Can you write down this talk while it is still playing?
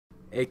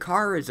A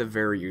car is a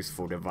very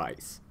useful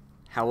device.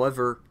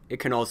 However, it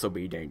can also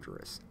be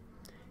dangerous.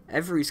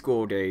 Every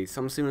school day,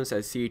 some students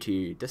at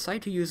CT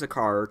decide to use a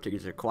car to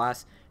get to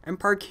class and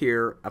park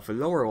here at the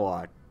lower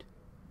lot.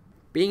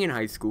 Being in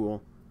high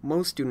school,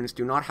 most students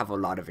do not have a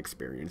lot of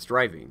experience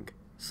driving.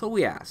 So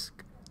we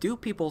ask, do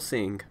people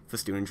think the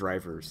student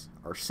drivers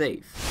are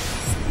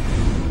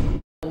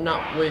safe?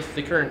 Not with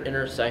the current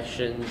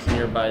intersections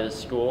nearby the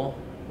school.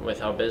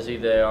 With how busy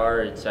they are,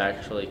 it's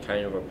actually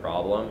kind of a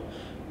problem.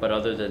 But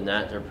other than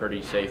that, they're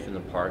pretty safe in the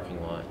parking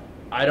lot.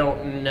 I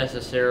don't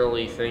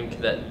necessarily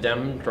think that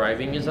them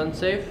driving is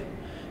unsafe.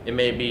 It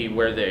may be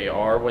where they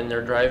are when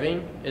they're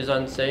driving is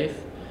unsafe.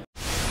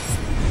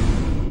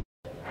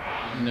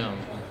 No.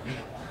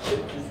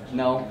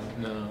 No?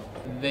 No.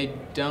 They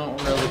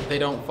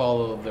don't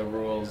follow the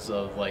rules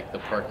of like the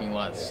parking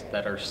lots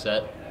that are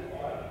set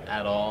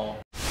at all.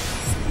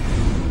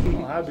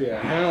 Well, that'd be a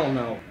hell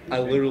no. I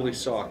literally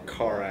saw a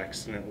car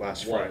accident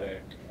last Friday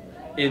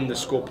in the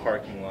school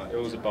parking lot. It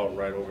was about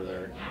right over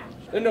there.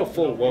 They know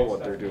full well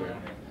what they're doing.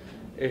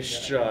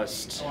 It's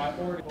just,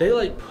 they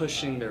like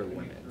pushing their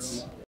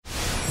limits.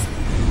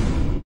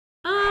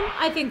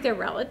 I think they're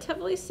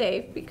relatively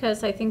safe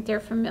because I think they're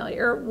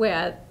familiar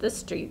with the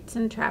streets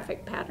and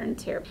traffic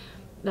patterns here.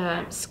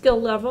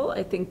 Skill level,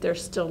 I think they're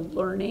still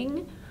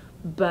learning,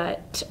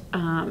 but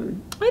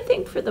I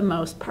think for the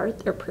most part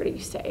they're pretty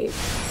safe.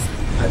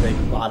 I think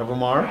a lot of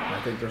them are. I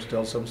think there's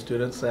still some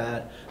students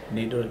that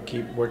need to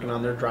keep working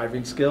on their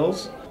driving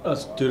skills. A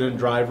student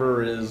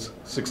driver is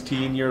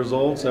 16 years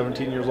old,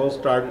 17 years old,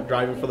 started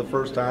driving for the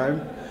first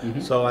time.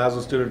 So as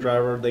a student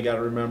driver, they got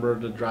to remember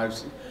to drive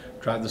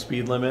the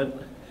speed limit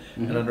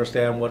and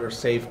understand what are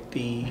safe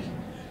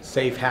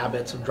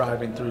habits of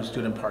driving through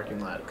student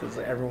parking lot, because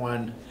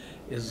everyone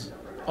is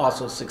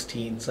also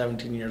 16,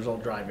 17 years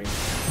old driving.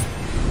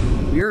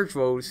 We urge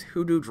those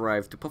who do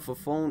drive to put the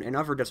phone and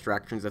other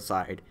distractions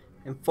aside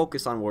and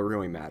focus on what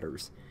really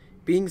matters,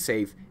 being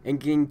safe and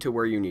getting to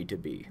where you need to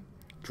be.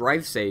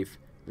 Drive safe.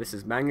 This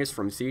is Magnus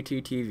from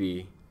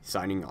CTTV,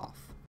 signing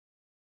off.